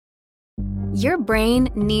Your brain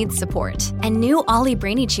needs support, and new Ollie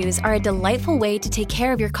Brainy Chews are a delightful way to take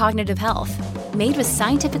care of your cognitive health. Made with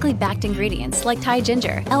scientifically backed ingredients like Thai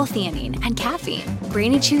ginger, L-theanine, and caffeine,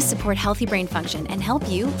 Brainy Chews support healthy brain function and help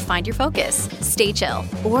you find your focus, stay chill,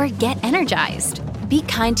 or get energized. Be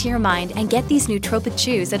kind to your mind and get these nootropic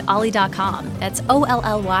chews at ollie.com. That's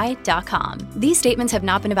OLLY.com. These statements have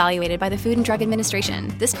not been evaluated by the Food and Drug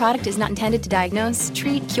Administration. This product is not intended to diagnose,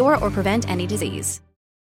 treat, cure, or prevent any disease.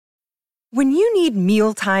 When you need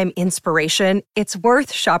mealtime inspiration, it's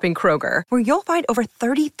worth shopping Kroger, where you'll find over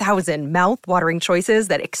 30,000 mouth-watering choices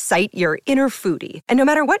that excite your inner foodie. And no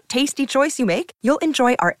matter what tasty choice you make, you'll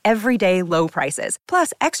enjoy our everyday low prices,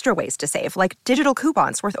 plus extra ways to save, like digital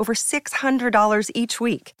coupons worth over $600 each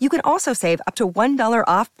week. You can also save up to $1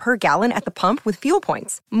 off per gallon at the pump with fuel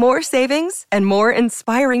points. More savings and more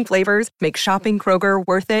inspiring flavors make shopping Kroger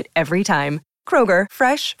worth it every time. Kroger,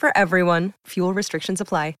 fresh for everyone. Fuel restrictions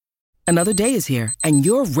apply. Another day is here, and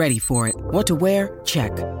you're ready for it. What to wear?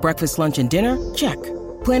 Check. Breakfast, lunch, and dinner? Check.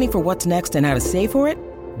 Planning for what's next and how to save for it?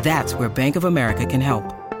 That's where Bank of America can help.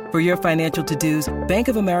 For your financial to-dos, Bank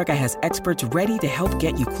of America has experts ready to help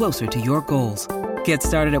get you closer to your goals. Get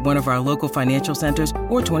started at one of our local financial centers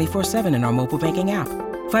or 24/7 in our mobile banking app.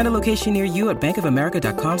 Find a location near you at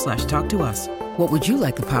bankofamerica.com/talktous. What would you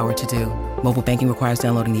like the power to do? Mobile banking requires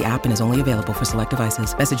downloading the app and is only available for select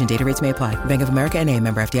devices. Message and data rates may apply. Bank of America N.A.,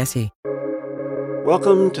 member FDIC.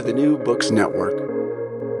 Welcome to the New Books Network.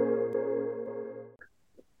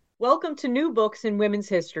 Welcome to New Books in Women's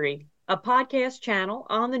History, a podcast channel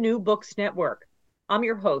on the New Books Network. I'm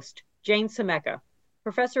your host, Jane Semeka,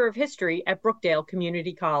 professor of history at Brookdale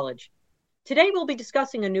Community College. Today we'll be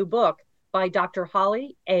discussing a new book by Dr.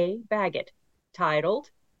 Holly A. Baggett, titled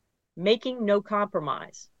Making No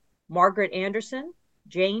Compromise, Margaret Anderson,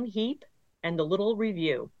 Jane Heap, and the Little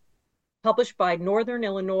Review, published by Northern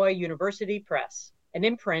Illinois University Press, an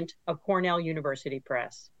imprint of Cornell University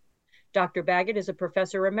Press. Dr. Baggett is a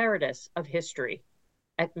professor emeritus of history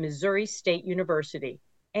at Missouri State University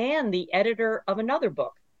and the editor of another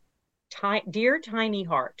book, Dear Tiny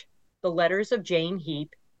Heart, The Letters of Jane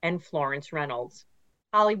Heap and Florence Reynolds.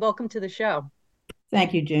 Holly, welcome to the show.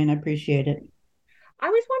 Thank you, Jane. I appreciate it. I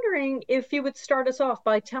was wondering if you would start us off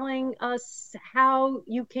by telling us how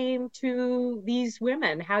you came to these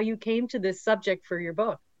women, how you came to this subject for your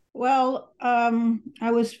book. Well,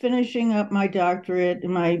 I was finishing up my doctorate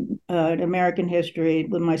in my American history,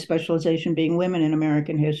 with my specialization being women in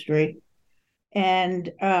American history.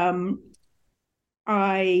 And I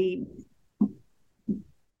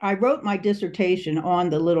wrote my dissertation on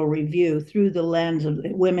the Little Review through the lens of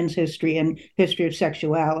women's history and history of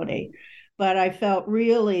sexuality. But I felt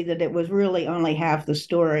really that it was really only half the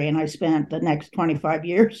story. And I spent the next 25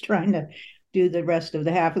 years trying to do the rest of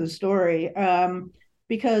the half of the story.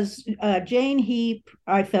 Because Jane Heap,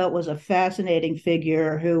 I felt, was a fascinating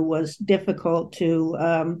figure who was difficult to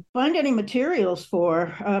find any materials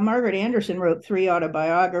for. Margaret Anderson wrote 3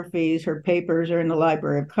 autobiographies. Her papers are in the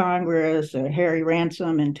Library of Congress, Harry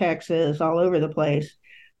Ransom in Texas, all over the place.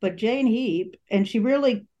 But Jane Heap, and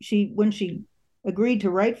when she agreed to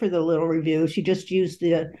write for the Little Review, she just used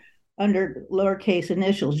the under lowercase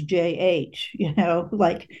initials JH,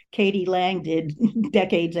 like Katie Lang did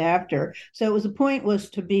decades after. So the point was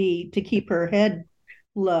to keep her head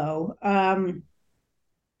low. And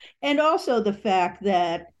also the fact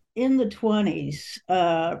that in the 20s,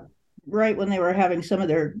 right when they were having some of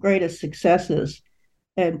their greatest successes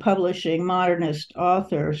in publishing modernist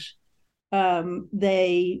authors,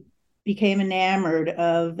 they became enamored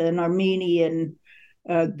of an Armenian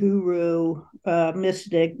guru,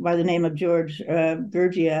 mystic by the name of George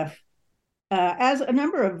Gurdjieff, as a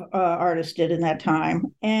number of artists did in that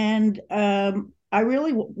time. And I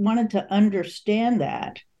really wanted to understand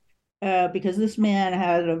that because this man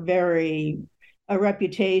had a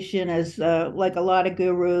reputation as like a lot of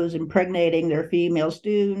gurus, impregnating their female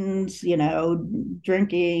students,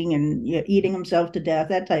 drinking and eating himself to death,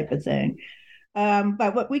 that type of thing.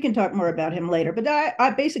 But we can talk more about him later. But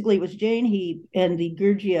I basically, it was Jane Heap and the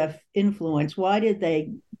Gurdjieff influence. Why did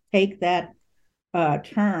they take that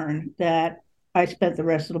turn that I spent the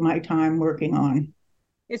rest of my time working on?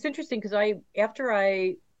 It's interesting because after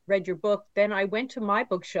I read your book, then I went to my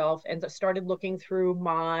bookshelf and started looking through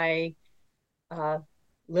my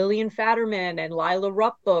Lillian Fatterman and Lila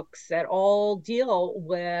Rupp books that all deal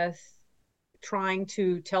with trying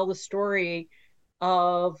to tell the story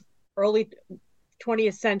of early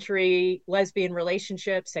 20th century lesbian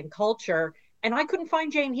relationships and culture. And I couldn't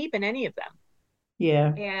find Jane Heap in any of them.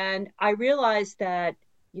 Yeah. And I realized that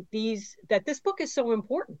that this book is so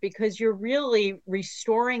important because you're really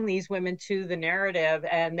restoring these women to the narrative,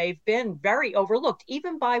 and they've been very overlooked,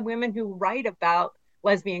 even by women who write about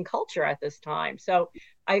lesbian culture at this time. So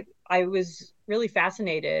I was really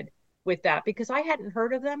fascinated with that because I hadn't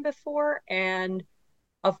heard of them before, and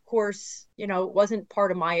of course, it wasn't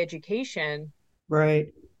part of my education.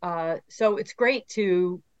 Right. So it's great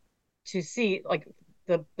to see, like,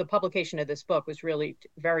 the publication of this book was really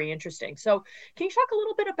very interesting. So can you talk a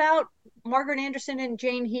little bit about Margaret Anderson and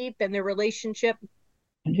Jane Heap and their relationship?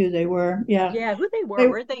 And who they were? Yeah. Yeah, who they were.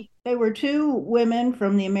 Where they? They were two women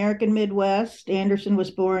from the American Midwest. Anderson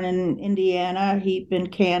was born in Indiana, Heap in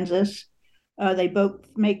Kansas. They both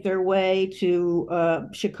make their way to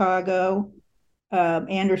Chicago.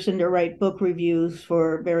 Anderson to write book reviews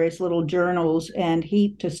for various little journals, and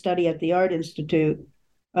Heap to study at the Art Institute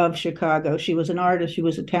of Chicago. She was an artist. She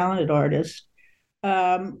was a talented artist.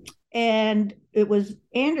 And it was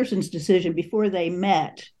Anderson's decision before they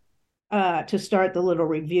met to start the Little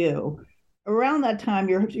Review. Around that time,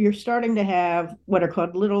 you're starting to have what are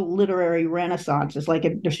called little literary renaissances, like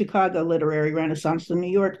the Chicago literary renaissance, the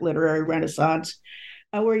New York literary renaissance,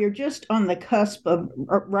 where you're just on the cusp of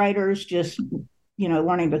writers just,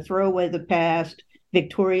 wanting to throw away the past,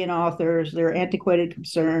 Victorian authors, their antiquated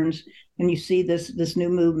concerns, and you see this new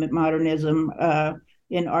movement, modernism,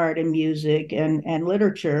 in art and music and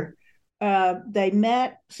literature. They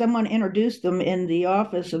met, someone introduced them in the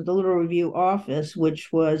office of the Little Review office,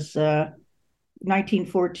 which was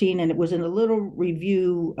 1914, and it was in the Little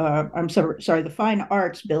Review, the Fine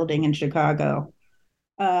Arts building in Chicago.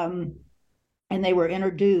 And they were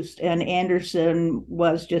introduced, and Anderson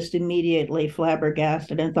was just immediately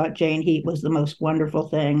flabbergasted and thought Jane Heap was the most wonderful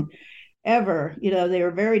thing ever. They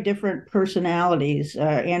were very different personalities.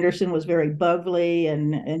 Anderson was very bubbly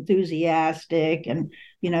and enthusiastic and,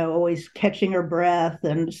 always catching her breath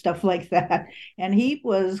and stuff like that. And Heap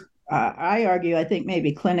was, I argue, I think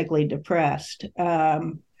maybe clinically depressed.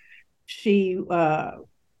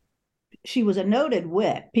 She was a noted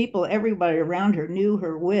wit. Everybody around her knew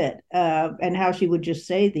her wit and how she would just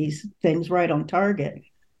say these things right on target.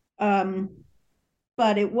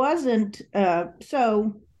 But it wasn't,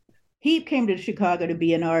 so Heap came to Chicago to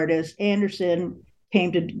be an artist. Anderson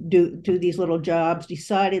came to do these little jobs,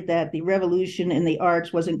 decided that the revolution in the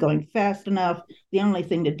arts wasn't going fast enough. The only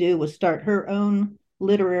thing to do was start her own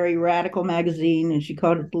literary radical magazine, and she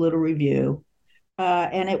called it the Little Review.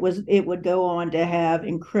 And it would go on to have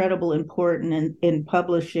incredible importance in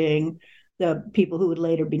publishing the people who would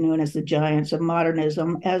later be known as the giants of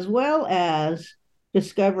modernism, as well as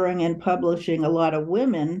discovering and publishing a lot of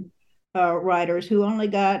women writers who only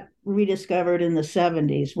got rediscovered in the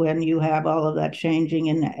 70s when you have all of that changing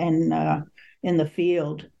in the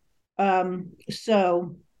field.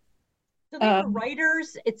 So they were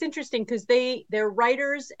writers. It's interesting because they're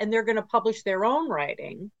writers and they're going to publish their own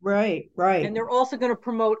writing. Right. And they're also going to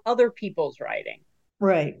promote other people's writing.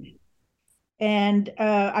 Right. And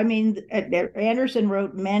Anderson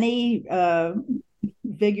wrote many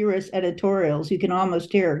vigorous editorials. You can almost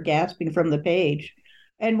hear her gasping from the page.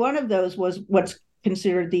 And one of those was what's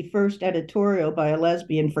considered the first editorial by a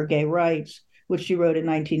lesbian for gay rights, which she wrote in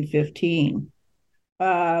 1915.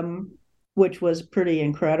 Which was pretty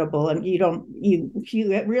incredible. And you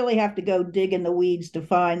really have to go dig in the weeds to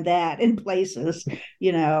find that in places,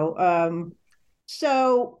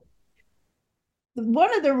 So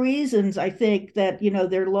one of the reasons I think that,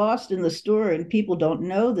 they're lost in the story and people don't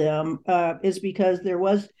know them is because there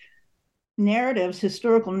was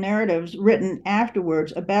historical narratives written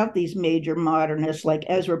afterwards about these major modernists like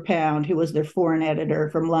Ezra Pound, who was their foreign editor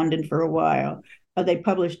from London for a while. They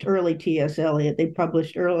published early T.S. Eliot. They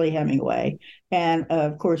published early Hemingway. And,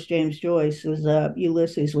 of course, James Joyce was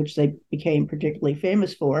Ulysses, which they became particularly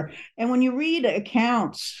famous for. And when you read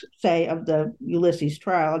accounts, say, of the Ulysses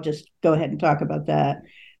trial, I'll just go ahead and talk about that.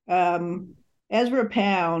 Ezra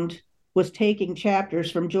Pound was taking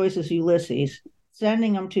chapters from Joyce's Ulysses,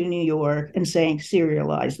 sending them to New York and saying,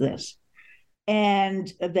 serialize this.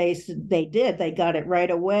 And they did. They got it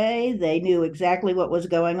right away. They knew exactly what was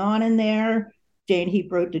going on in there. Jane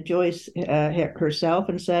Heap wrote to Joyce herself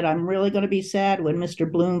and said, I'm really going to be sad when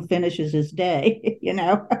Mr. Bloom finishes his day, and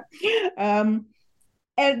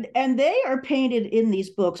they are painted in these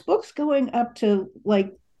books going up to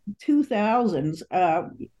like 2000s,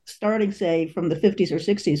 starting, say, from the 50s or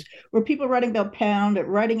 60s, where people are writing about Pound,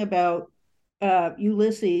 writing about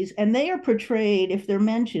Ulysses, and they are portrayed, if they're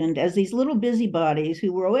mentioned, as these little busybodies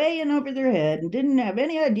who were way in over their head and didn't have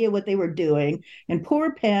any idea what they were doing, and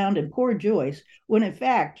poor Pound and poor Joyce, when in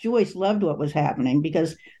fact Joyce loved what was happening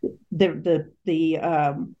because the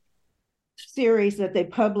series that they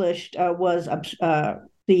published was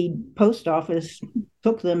the post office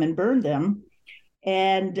took them and burned them.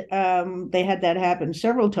 And they had that happen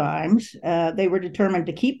several times. They were determined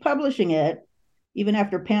to keep publishing it, even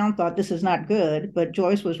after Pound thought this is not good, but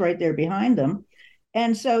Joyce was right there behind them.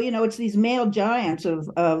 And so, it's these male giants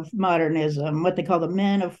of modernism, what they call the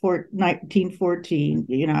men of 1914,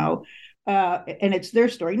 and it's their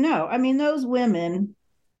story. No, I mean, those women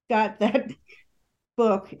got that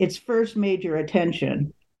book its first major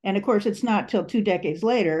attention. And of course, it's not till 2 decades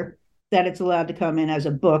later that it's allowed to come in as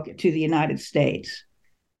a book to the United States.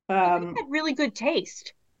 They had really good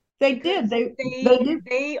taste. They did.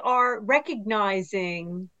 They are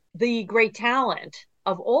recognizing the great talent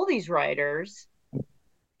of all these writers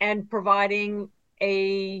and providing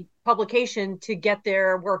a publication to get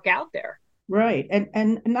their work out there. Right.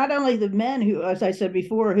 And not only the men who, as I said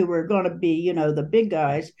before, who were going to be, the big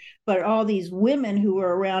guys, but all these women who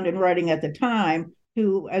were around and writing at the time,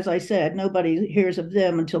 who, as I said, nobody hears of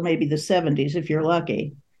them until maybe the 70s, if you're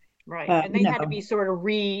lucky. Right. And they had to be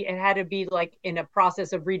it had to be like in a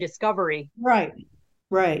process of rediscovery. Right.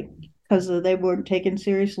 Because they weren't taken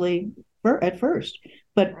seriously at first.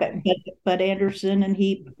 But Anderson and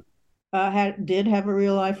Heap did have a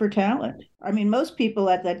real eye for talent. I mean, most people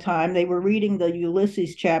at that time, they were reading the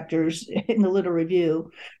Ulysses chapters in the Little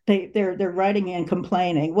Review. They're writing and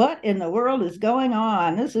complaining, what in the world is going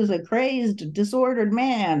on? This is a crazed, disordered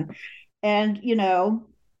man. And,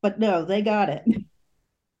 but no, they got it.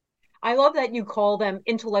 I love that you call them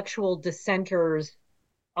intellectual dissenters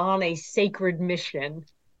on a sacred mission.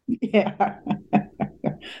 Yeah.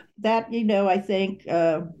 That, I think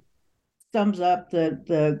sums up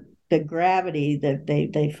the gravity that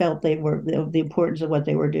they felt they were, the importance of what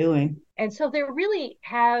they were doing. And so they really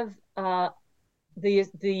have the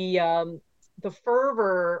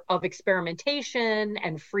fervor of experimentation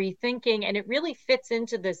and free thinking, and it really fits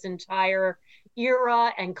into this entire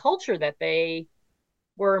era and culture that they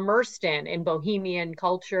were immersed in bohemian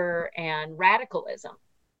culture and radicalism.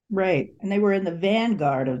 Right. And they were in the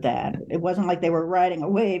vanguard of that. It wasn't like they were riding a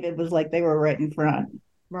wave. It was like they were right in front.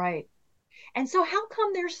 Right. And so how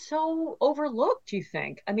come they're so overlooked, do you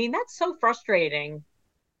think? I mean, that's so frustrating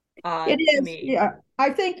it is, to me. Yeah. I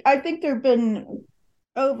think they've been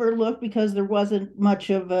overlooked because there wasn't much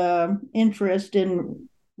of interest in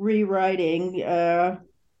rewriting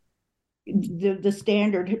the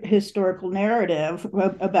standard historical narrative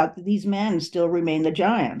about these men still remain the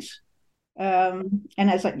giants. And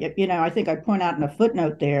as I think I point out in a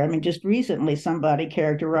footnote there, I mean, just recently somebody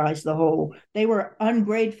characterized they were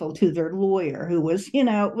ungrateful to their lawyer, who was,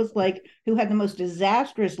 it was like, who had the most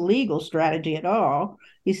disastrous legal strategy at all.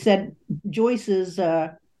 He said Joyce's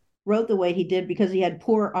wrote the way he did because he had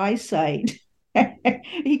poor eyesight.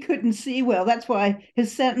 He couldn't see well. That's why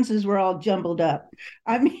his sentences were all jumbled up.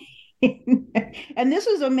 I mean, and this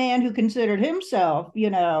is a man who considered himself,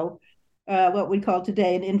 what we call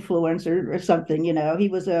today an influencer or something. He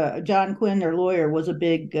was John Quinn, their lawyer, was a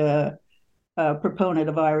big proponent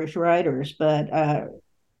of Irish writers, but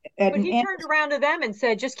he turned around to them and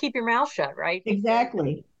said, "Just keep your mouth shut." Right?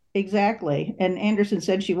 Exactly. And Anderson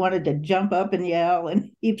said she wanted to jump up and yell,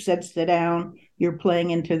 and Heap said, "Sit down. You're playing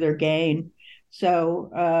into their game."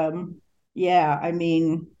 So, yeah, I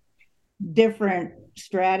mean, different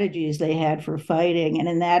strategies they had for fighting, and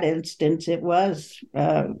in that instance, it was.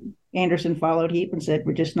 Anderson followed Heap and said,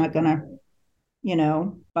 "We're just not going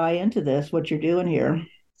to, buy into this, what you're doing here."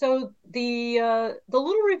 So the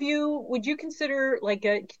Little Review, would you consider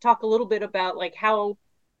talk a little bit about how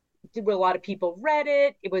a lot of people read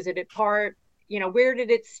it? Was it at part, where did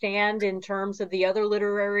it stand in terms of the other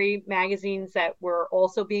literary magazines that were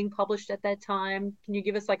also being published at that time? Can you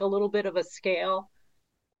give us a little bit of a scale?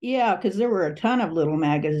 Yeah, because there were a ton of little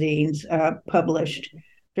magazines published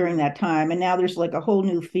during that time. And now there's a whole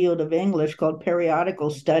new field of English called periodical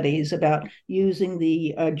studies about using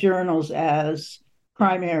the journals as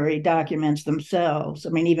primary documents themselves. I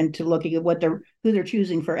mean, even to looking at who they're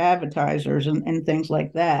choosing for advertisers and things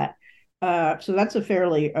like that. So that's a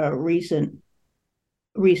fairly recent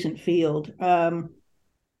field. But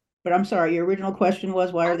I'm sorry, your original question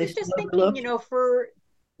was, why are they still overlooked? Thinking, for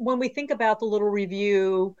when we think about the Little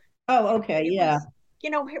Review. Oh, okay, yeah.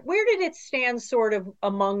 Where did it stand sort of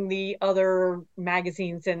among the other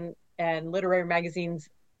magazines and literary magazines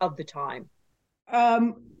of the time?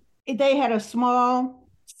 They had a small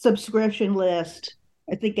subscription list.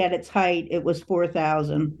 I think at its height, it was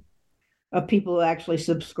 4,000 of people who actually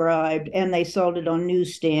subscribed, and they sold it on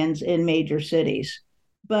newsstands in major cities.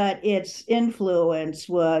 But its influence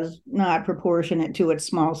was not proportionate to its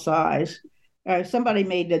small size. somebody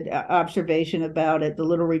made an observation about it, the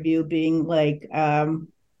little review being like, oh,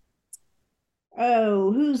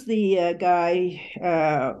 who's the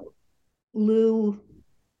guy? Lou,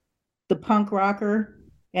 the punk rocker,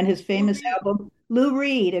 and his famous album, Lou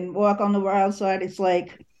Reed and Walk on the Wild Side. It's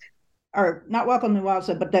like, or not Walk on the Wild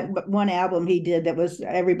Side, but one album he did that was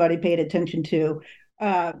everybody paid attention to.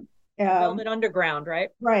 Velvet Underground, right?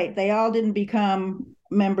 Right. They all didn't become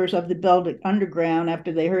members of the Velvet Underground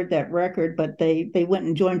after they heard that record, but they went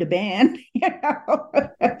and joined a band.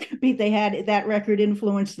 They had that record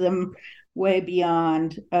influenced them way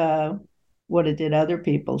beyond what it did other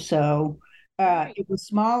people. So it was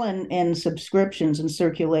small in subscriptions and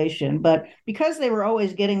circulation, but because they were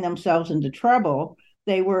always getting themselves into trouble,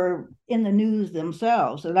 they were in the news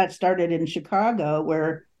themselves. So that started in Chicago,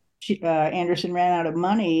 where Anderson ran out of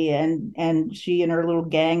money, and she and her little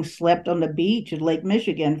gang slept on the beach at Lake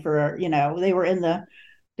Michigan for, they were in the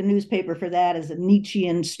newspaper for that as a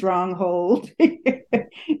Nietzschean stronghold.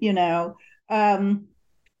 These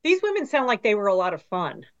women sound like they were a lot of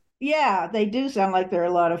fun. Yeah, they do sound like they're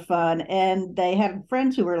a lot of fun, and they had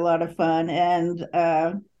friends who were a lot of fun. And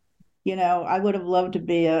I would have loved to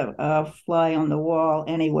be a fly on the wall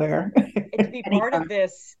anywhere. And to be part of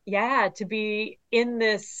this, to be in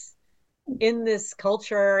this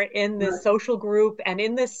culture, in this social group, and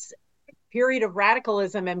in this period of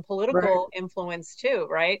radicalism and political influence too,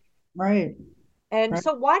 right? Right. And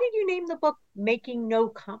so why did you name the book Making No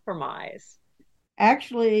Compromise?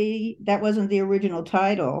 Actually, that wasn't the original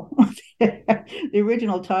title. The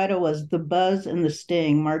original title was The Buzz and the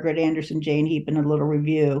Sting, Margaret Anderson, Jane Heap in a Little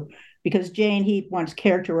Review, because Jane Heap once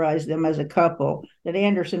characterized them as a couple, that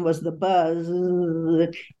Anderson was the buzz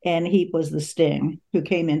and Heap was the sting, who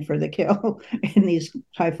came in for the kill in these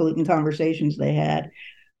highfalutin conversations they had.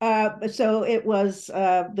 So it was,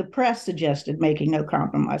 the press suggested Making No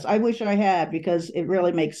Compromise. I wish I had, because it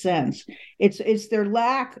really makes sense. It's their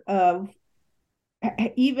lack of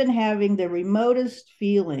even having the remotest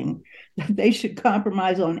feeling that they should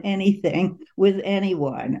compromise on anything with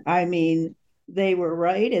anyone. I mean, they were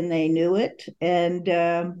right and they knew it. And,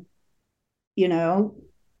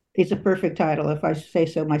 it's a perfect title, if I say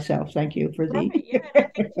so myself. Thank you for the... Right, yeah, I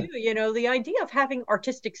think too, the idea of having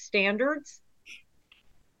artistic standards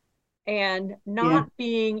and not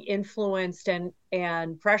being influenced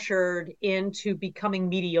and pressured into becoming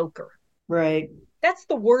mediocre. Right. That's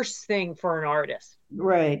the worst thing for an artist.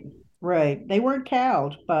 Right. They weren't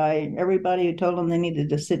cowed by everybody who told them they needed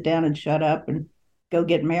to sit down and shut up and go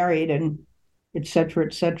get married and et cetera,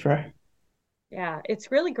 et cetera. Yeah,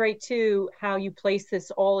 it's really great too how you place this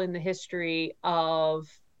all in the history of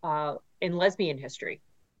in lesbian history.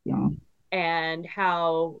 Yeah. And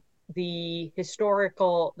how the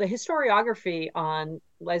historiography on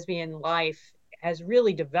lesbian life has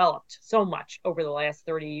really developed so much over the last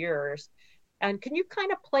 30 years. And can you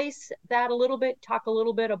kind of place that a little bit, talk a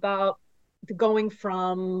little bit about going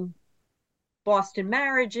from Boston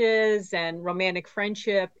marriages and romantic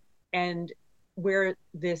friendship and where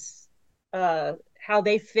this, how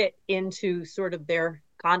they fit into sort of their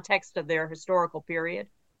context of their historical period?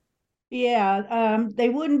 Yeah, they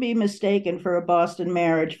wouldn't be mistaken for a Boston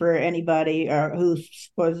marriage for anybody who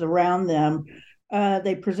was around them.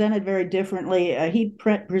 They presented very differently. He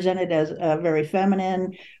presented as very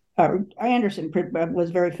feminine. Anderson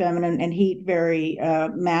was very feminine, and Heap very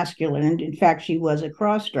masculine. And in fact, she was a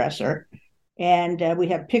cross-dresser. And we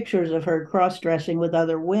have pictures of her cross-dressing with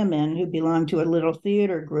other women who belonged to a little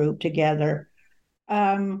theater group together.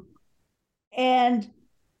 And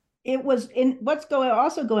it was in what's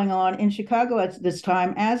also going on in Chicago at this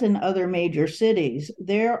time, as in other major cities.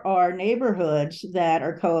 There are neighborhoods that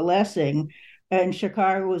are coalescing. And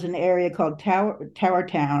Chicago was an area called Tower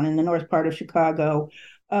Town in the north part of Chicago,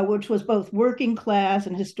 which was both working class,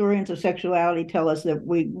 and historians of sexuality tell us that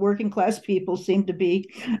working class people seem to be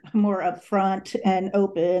more upfront and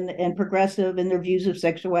open and progressive in their views of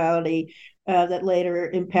sexuality, that later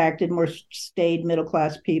impacted more staid middle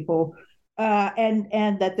class people.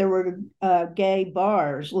 And that there were gay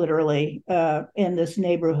bars, literally, in this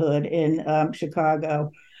neighborhood in Chicago.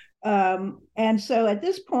 And so at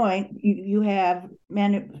this point, you have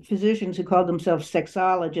physicians who call themselves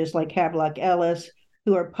sexologists, like Havelock Ellis,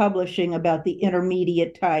 who are publishing about the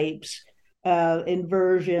intermediate types,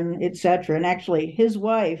 inversion, et cetera. And actually, his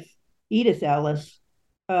wife, Edith Ellis,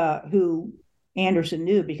 who Anderson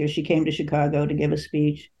knew because she came to Chicago to give a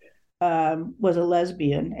speech, was a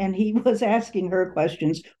lesbian, and he was asking her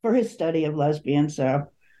questions for his study of lesbians. So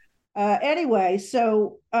anyway,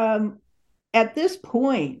 at this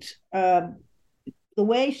point, the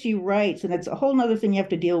way she writes, and it's a whole nother thing you have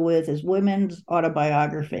to deal with, is women's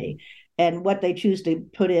autobiography. and what they choose to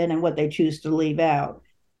put in and what they choose to leave out.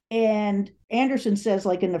 And Anderson says,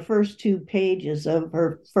 like in the first 2 pages of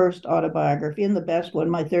her first autobiography, and the best one,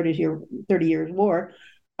 my 30 Years War,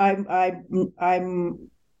 I'll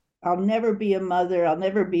never be a mother, I'll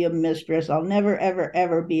never be a mistress, I'll never, ever,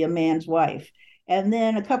 ever be a man's wife. And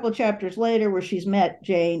then a couple of chapters later, where she's met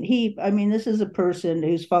Jane Heap, I mean, this is a person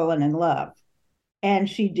who's fallen in love. And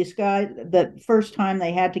she described the first time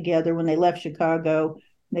they had together when they left Chicago.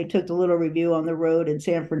 They took the little review on the road in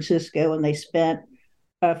San Francisco, and they spent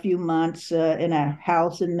a few months in a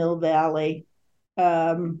house in Mill Valley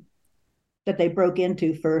that they broke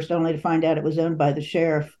into first, only to find out it was owned by the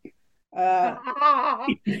sheriff. And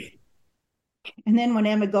then when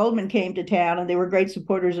Emma Goldman came to town, and they were great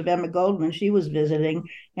supporters of Emma Goldman, she was visiting,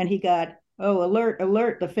 and he got, "Oh, alert,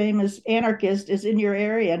 alert, the famous anarchist is in your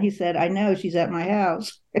area." And he said, "I know, she's at my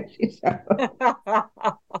house."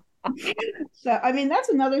 So, I mean, that's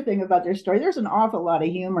another thing about their story. There's an awful lot of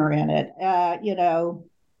humor in it.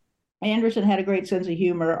 Anderson had a great sense of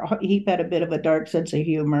humor. Heap had a bit of a dark sense of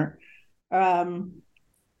humor.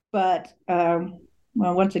 But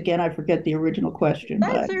well, once again, I forget the original question.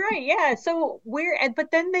 That's all right. Yeah. So but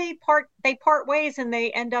then they part ways, and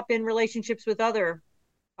they end up in relationships with other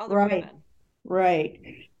right, women. Right.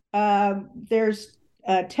 There's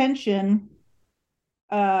tension.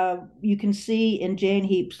 You can see in Jane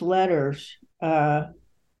Heap's letters,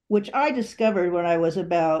 which I discovered when I was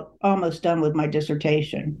about almost done with my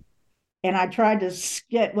dissertation. And I tried to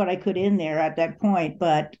get what I could in there at that point.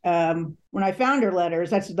 But when I found her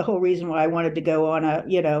letters, that's the whole reason why I wanted to go on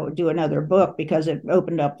do another book, because it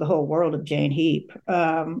opened up the whole world of Jane Heap.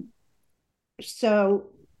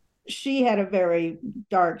 So she had a very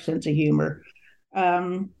dark sense of humor.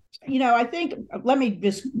 I think, let me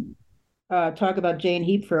just talk about Jane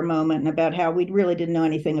Heap for a moment, and about how we really didn't know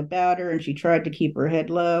anything about her, and she tried to keep her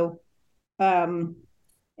head low.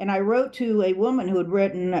 And I wrote to a woman who had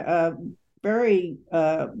written a very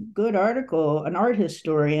good article, an art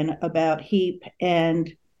historian, about Heap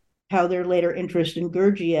and how their later interest in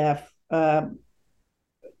Gurdjieff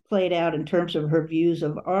played out in terms of her views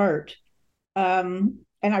of art. And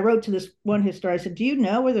I wrote to this one historian, I said, "Do you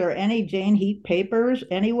know, were there any Jane Heap papers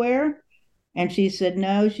anywhere?" And she said,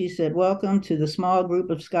 "No." She said, "Welcome to the small group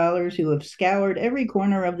of scholars who have scoured every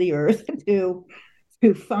corner of the earth to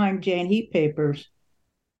find Jane Heap papers."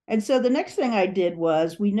 And so the next thing I did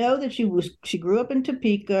was, we know that she grew up in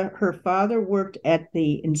Topeka. Her father worked at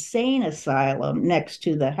the insane asylum next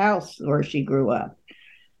to the house where she grew up.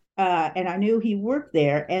 And I knew he worked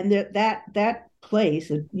there. And that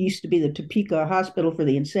place, it used to be the Topeka Hospital for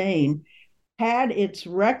the Insane, had its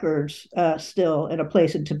records still in a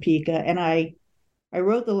place in Topeka. And I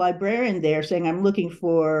wrote the librarian there saying, "I'm looking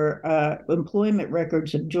for employment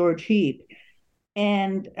records of George Heap."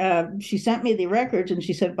 And she sent me the records, and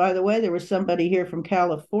she said, "By the way, there was somebody here from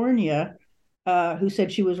California who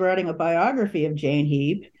said she was writing a biography of Jane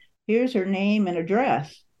Heap. Here's her name and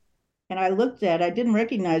address." And I looked I didn't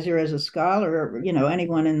recognize her as a scholar or,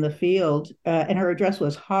 anyone in the field. And her address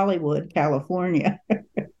was Hollywood, California.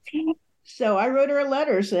 So I wrote her a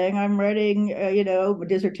letter saying, "I'm writing, a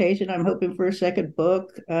dissertation. I'm hoping for a second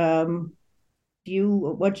book.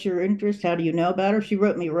 What's your interest? How do you know about her?" She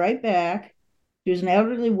wrote me right back. She was an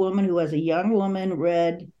elderly woman who, as a young woman,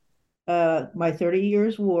 read My 30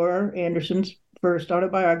 Years War, Anderson's first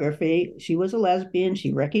autobiography. She was a lesbian.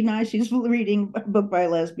 She recognized she's reading a book by a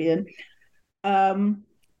lesbian. And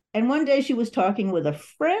one day she was talking with a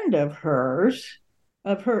friend of hers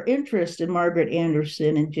of her interest in Margaret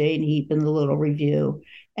Anderson and Jane Heap in the little review.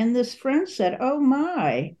 And this friend said, "Oh,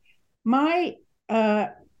 my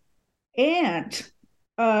aunt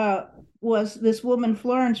was this woman,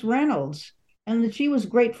 Florence Reynolds, and that she was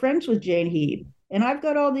great friends with Jane Heap. And I've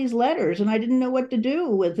got all these letters, and I didn't know what to do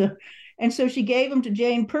with them." And so she gave them to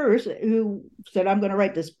Jane Peirce, who said, "I'm going to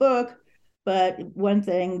write this book." But one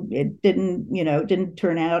thing, it didn't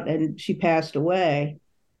turn out, and she passed away.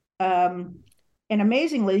 And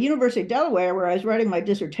amazingly, the University of Delaware, where I was writing my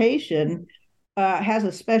dissertation, has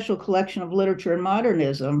a special collection of literature and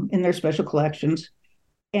modernism in their special collections.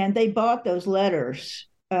 And they bought those letters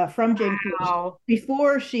from Jane Peirce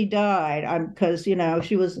before she died. I'm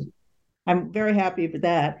very happy for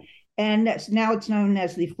that. And now it's known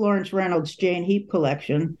as the Florence Reynolds Jane Heap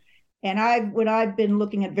collection. And when I've been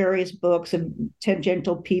looking at various books of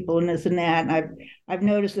tangential people and this and that, and I've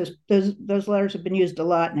noticed those letters have been used a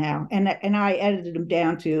lot now. And I edited them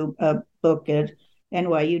down to a book that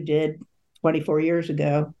NYU did 24 years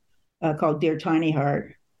ago called Dear Tiny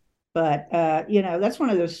Heart. But that's one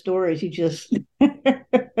of those stories you just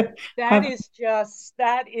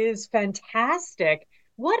that is fantastic.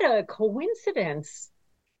 What a coincidence.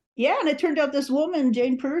 Yeah, and it turned out this woman,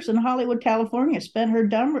 Jane Pearce, in Hollywood, California, spent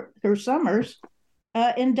her summers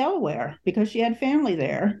in Delaware because she had family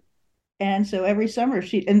there. And so every summer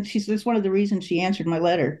that's one of the reasons she answered my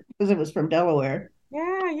letter, because it was from Delaware.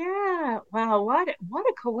 Yeah, yeah. Wow, what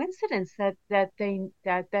a coincidence that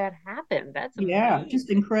happened. That's Yeah, just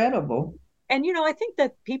amazing. incredible. And I think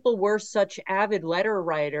that people were such avid letter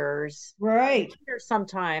writers. I Right. wonder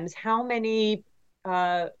sometimes how many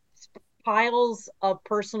uh, piles of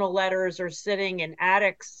personal letters are sitting in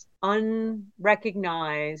attics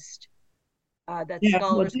unrecognized, that Yeah. Well,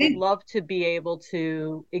 scholars would love to be able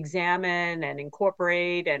to examine and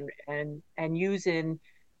incorporate and use in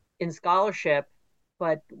scholarship.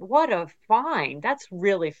 But what a find. That's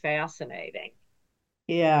really fascinating.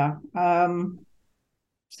 yeah.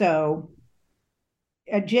 So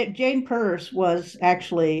Jane Pearce was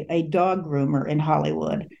actually a dog groomer in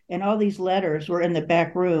Hollywood, and all these letters were in the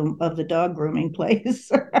back room of the dog grooming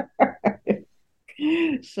place.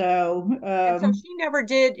 So, And so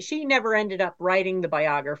she never ended up writing the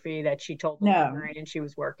biography that she told the no, librarian she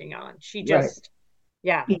was working on. She right. just,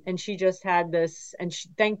 yeah, and she just had this, and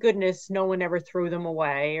thank goodness no one ever threw them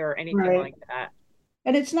away or anything Right. like that.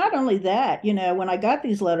 And it's not only that, when I got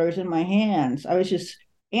these letters in my hands, I was just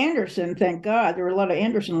Anderson, thank God. There were a lot of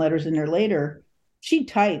Anderson letters in there later. She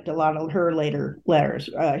typed a lot of her later letters.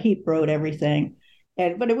 Heap wrote everything.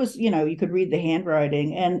 But it was, you could read the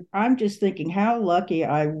handwriting. And I'm just thinking how lucky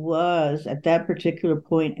I was at that particular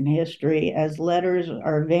point in history as letters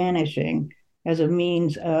are vanishing as a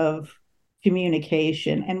means of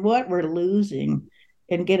communication and what we're losing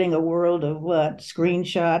and getting a world of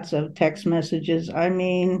screenshots of text messages. I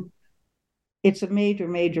mean, it's a major,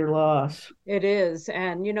 major loss. It is.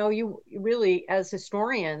 And, you really, as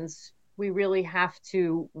historians, we really have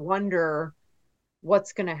to wonder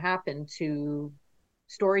what's going to happen to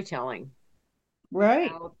storytelling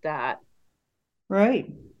Right, without that.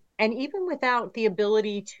 right. And even without the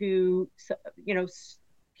ability to, you know,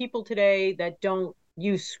 people today that don't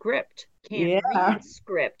use script can't Yeah, read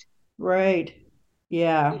script. right.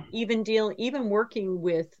 Yeah, Even working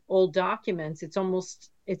with old documents,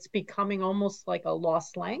 it's becoming almost like a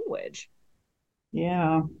lost language.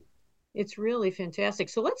 yeah. It's really fantastic.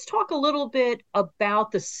 So let's talk a little bit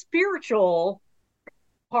about the spiritual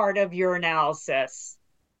part of your analysis.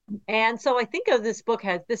 And so I think of this book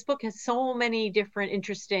has so many different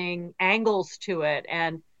interesting angles to it.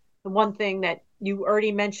 And the one thing that you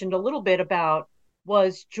already mentioned a little bit about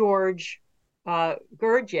was George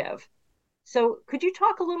Gurdjieff. So could you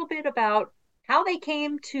talk a little bit about how they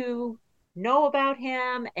came to know about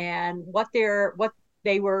him and what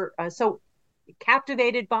they were so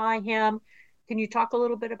captivated by him? Can you talk a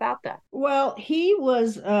little bit about that? Well,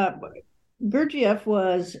 Gurdjieff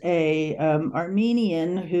was a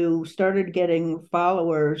Armenian who started getting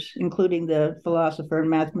followers, including the philosopher and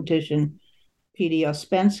mathematician P.D.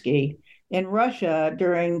 Ouspensky, in Russia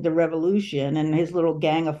during the revolution. And his little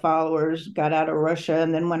gang of followers got out of Russia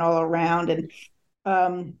and then went all around and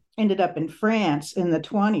ended up in France in the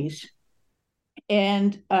 20s.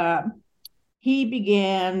 And he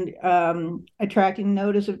began attracting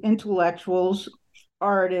notice of intellectuals,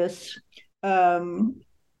 artists.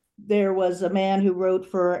 There was a man who wrote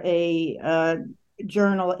for a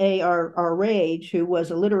journal, A.R. Rage, who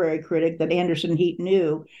was a literary critic that Anderson Heap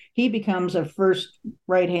knew. He becomes a first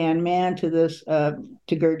right-hand man to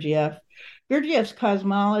Gurdjieff. Gurdjieff's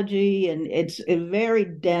cosmology, and it's very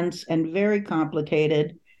dense and very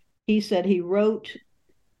complicated. He said he wrote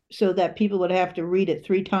so that people would have to read it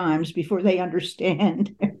 3 times before they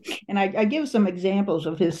understand. And I give some examples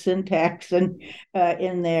of his syntax and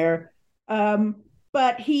in there.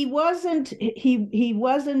 But he wasn't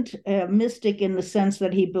a mystic in the sense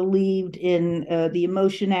that he believed in the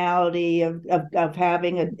emotionality of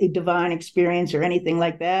having a divine experience or anything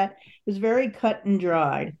like that. It was very cut and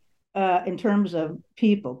dried in terms of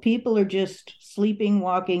people. People are just sleeping,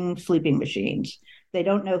 walking, sleeping machines. They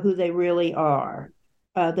don't know who they really are.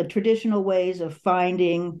 The traditional ways of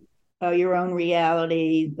finding your own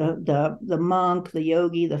reality, the monk, the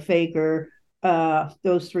yogi, the faker,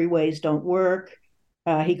 those 3 ways don't work.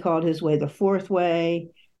 He called his way the 4th way.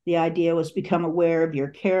 The idea was become aware of your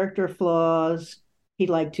character flaws. He'd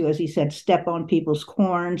like to, as he said, step on people's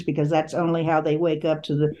corns because that's only how they wake up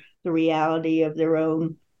to the reality of their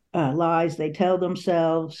own lies they tell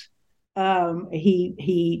themselves.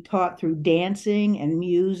 He taught through dancing and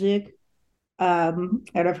music. And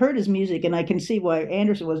I've heard his music, and I can see why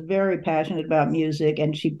Anderson was very passionate about music,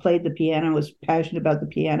 and she played the piano, was passionate about the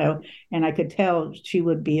piano, and I could tell she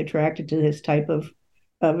would be attracted to this type of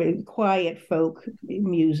quiet folk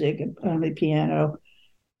music on the piano.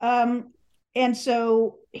 Um, and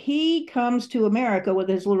so he comes to America with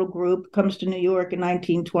his little group, comes to New York in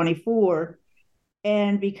 1924.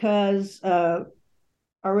 And because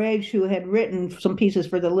Arage, who had written some pieces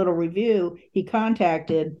for the Little Review, he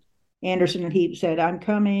contacted Anderson and Heap, said, I'm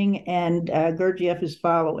coming, and Gurdjieff is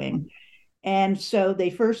following. And so they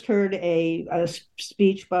first heard a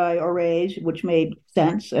speech by Orage, which made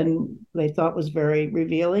sense and they thought was very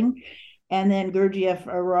revealing. And then Gurdjieff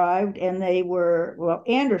arrived, and they were, well,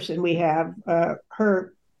 Anderson, we have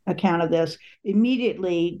her account of this,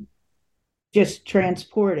 immediately just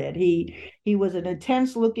transported. He was an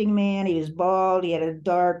intense looking man. He was bald. He had a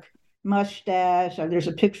dark mustache. There's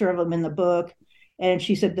a picture of him in the book. And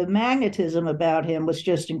she said the magnetism about him was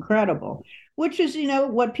just incredible, which is,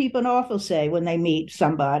 what people often say when they meet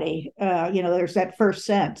somebody. There's that first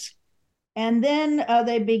sense. And then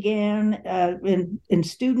they began in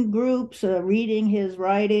student groups, reading his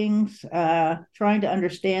writings, trying to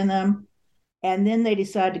understand them. And then they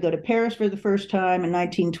decide to go to Paris for the first time in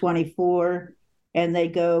 1924. And they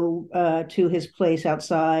go to his place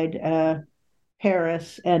outside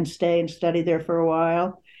Paris and stay and study there for a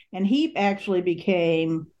while. And Heap actually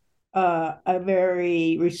became a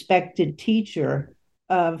very respected teacher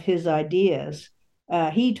of his ideas.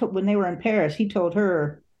 When they were in Paris, he told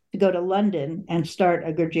her to go to London and start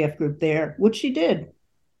a Gurdjieff group there, which she did.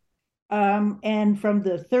 And from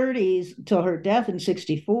the 30s till her death in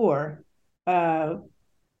 64,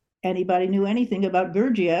 anybody knew anything about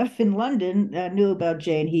Gurdjieff in London knew about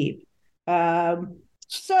Jane Heap. Sort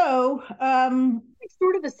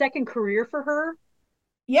of a second career for her.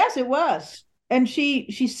 Yes, it was. And she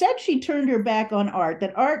said she turned her back on art,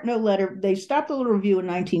 that art, no letter. They stopped the Little Review in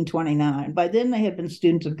 1929. By then, they had been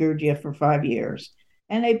students of Gurdjieff for 5 years.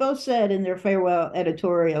 And they both said in their farewell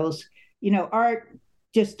editorials, art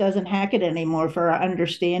just doesn't hack it anymore for our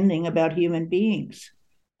understanding about human beings.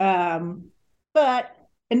 But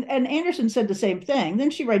Anderson said the same thing. Then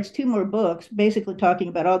she writes 2 more books, basically talking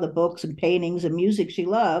about all the books and paintings and music she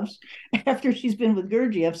loves after she's been with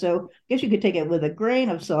Gurdjieff. So I guess you could take it with a grain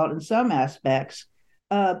of salt in some aspects.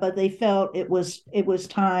 But they felt it was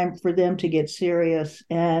time for them to get serious,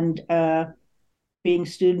 and being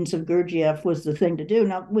students of Gurdjieff was the thing to do.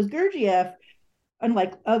 Now, with Gurdjieff,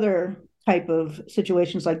 unlike other type of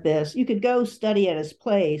situations like this, you could go study at his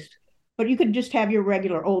place, but you could just have your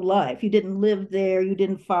regular old life. You didn't live there. You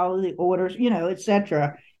didn't follow the orders,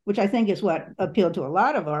 etc., which I think is what appealed to a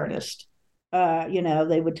lot of artists.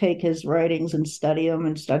 They would take his writings and study them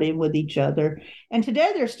with each other. And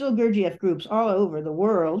today there's still Gurdjieff groups all over the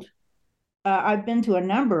world. I've been to a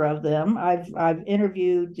number of them. I've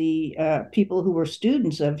interviewed the people who were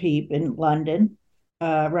students of Heap in London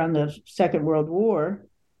around the Second World War.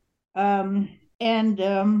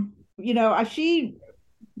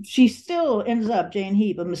 She still ends up, Jane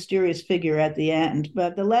Heap, a mysterious figure at the end.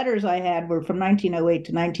 But the letters I had were from 1908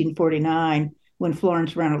 to 1949 when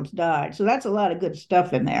Florence Reynolds died. So that's a lot of good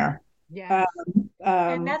stuff in there. Yeah.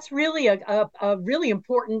 And that's really a really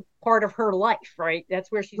important part of her life, right?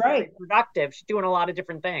 That's where she's very productive. She's doing a lot of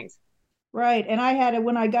different things. Right. And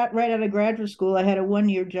when I got right out of graduate school, I had a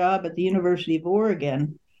 1-year job at the University of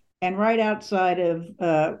Oregon. And right outside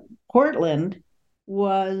of Portland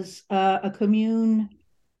was a commune,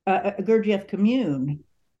 a Gurdjieff commune,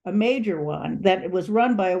 a major one that was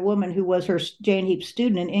run by a woman who was her Jane Heap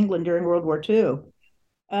student in England during World War II.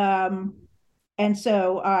 And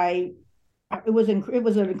so it was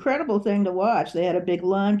an incredible thing to watch. They had a big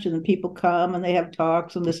lunch, and the people come and they have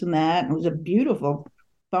talks and this and that. And it was a beautiful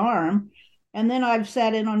farm. And then I've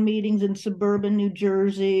sat in on meetings in suburban New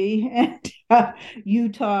Jersey and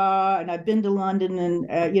Utah, and I've been to London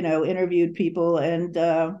and interviewed people, and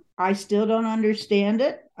I still don't understand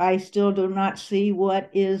it. I still do not see what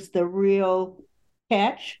is the real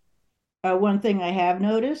catch. One thing I have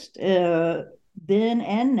noticed then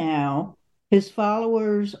and now, his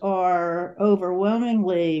followers are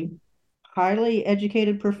overwhelmingly highly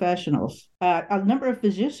educated professionals. A number of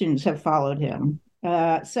physicians have followed him.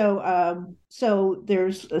 So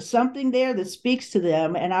there's something there that speaks to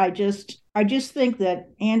them. And I just think that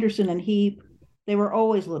Anderson and Heap, they were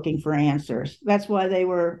always looking for answers. That's why they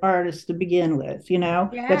were artists to begin with, Yeah,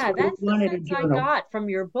 that's the sense I got from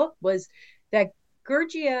your book, was that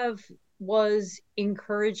Gurdjieff was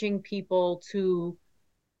encouraging people to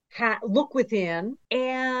look within,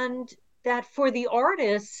 and that for the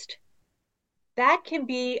artist, that can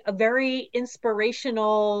be a very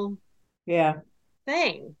inspirational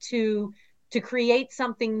thing. To create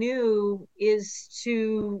something new is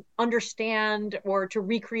to understand or to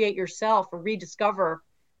recreate yourself or rediscover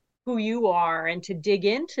who you are and to dig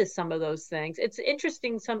into some of those things. It's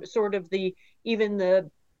interesting, some sort of the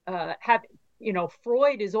have,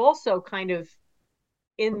 Freud is also kind of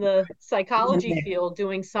in the psychology field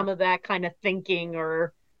doing some of that kind of thinking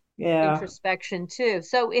or introspection too.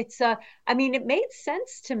 So it made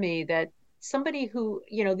sense to me that somebody who,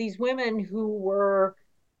 these women who were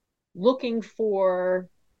looking for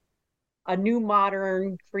a new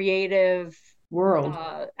modern creative world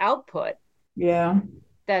output, yeah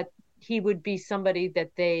that he would be somebody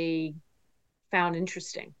that they found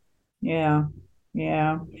interesting. yeah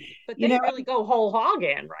But they really go whole hog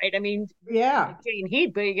in, right? I mean, yeah Jane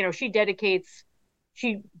Heap,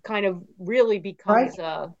 she kind of really becomes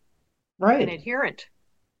an right adherent.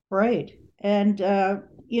 right and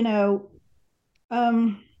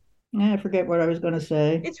I forget what I was going to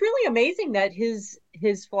say. It's really amazing that his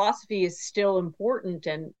philosophy is still important,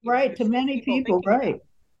 and Right, to many people, right.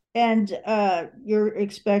 And you're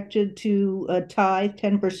expected to tithe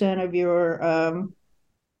 10% of your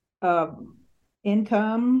uh,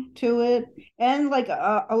 income to it. And like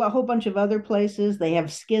a whole bunch of other places, they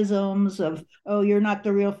have schisms of, oh, you're not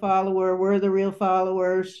the real follower, we're the real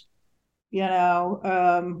followers, you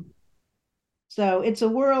know. So it's a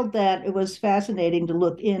world that it was fascinating to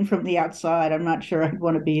look in from the outside. I'm not sure I'd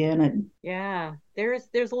want to be in it. Yeah, there's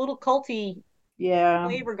a little culty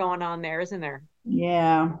flavor going on there, isn't there?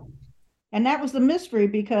 Yeah. And that was the mystery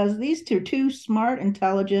because these two smart,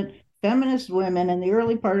 intelligent, feminist women in the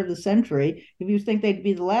early part of the century, if you think they'd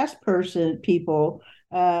be the last people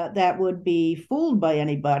that would be fooled by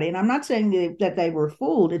anybody. And I'm not saying that they were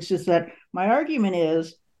fooled. It's just that my argument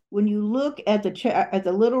is when you look at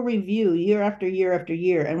the little review year after year after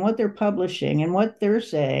year and what they're publishing and what they're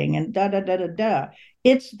saying and da da da da da,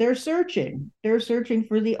 they're searching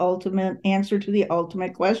for the ultimate answer to the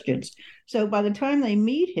ultimate questions. So by the time they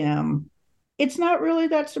meet him, it's not really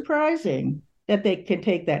that surprising that they can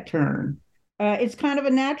take that turn. It's kind of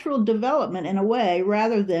a natural development in a way,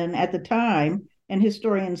 rather than at the time. And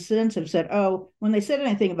historians since have said, oh, when they said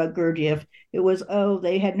anything about Gurdjieff, it was, oh,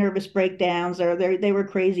 they had nervous breakdowns, or they were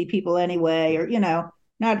crazy people anyway, or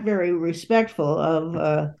not very respectful of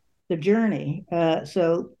the journey.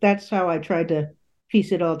 So that's how I tried to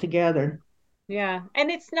piece it all together. Yeah,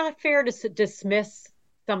 and it's not fair to dismiss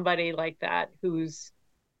somebody like that who's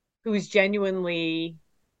genuinely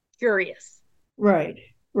curious. Right.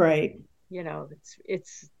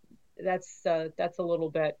 That's a little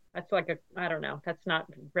bit, that's like I don't know, that's not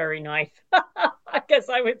very nice. I guess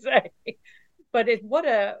I would say. But what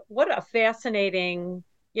a fascinating,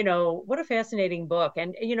 book.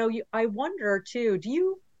 And I wonder too, do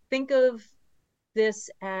you think of this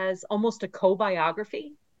as almost a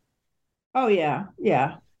co-biography? Oh yeah.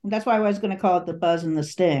 And that's why I was going to call it the buzz and the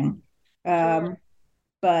sting. Sure.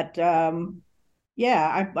 But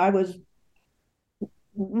yeah, I was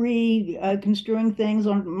reconstruing things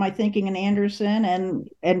on my thinking in Anderson, and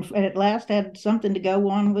at last had something to go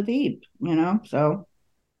on with Heap. So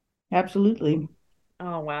absolutely.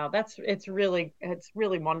 Oh wow, it's really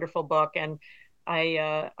wonderful book, and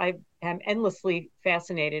I am endlessly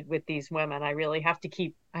fascinated with these women. I really have to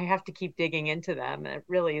keep digging into them. It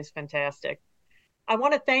really is fantastic. I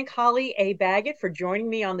want to thank Holly A. Baggett for joining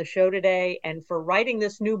me on the show today and for writing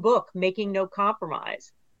this new book, Making No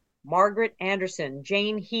Compromise. Margaret Anderson,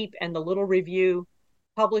 Jane Heap, and the Little Review,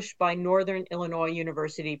 published by Northern Illinois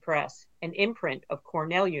University Press, an imprint of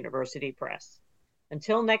Cornell University Press.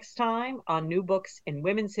 Until next time on New Books in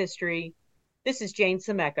Women's History, this is Jane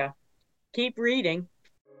Semeka. Keep reading.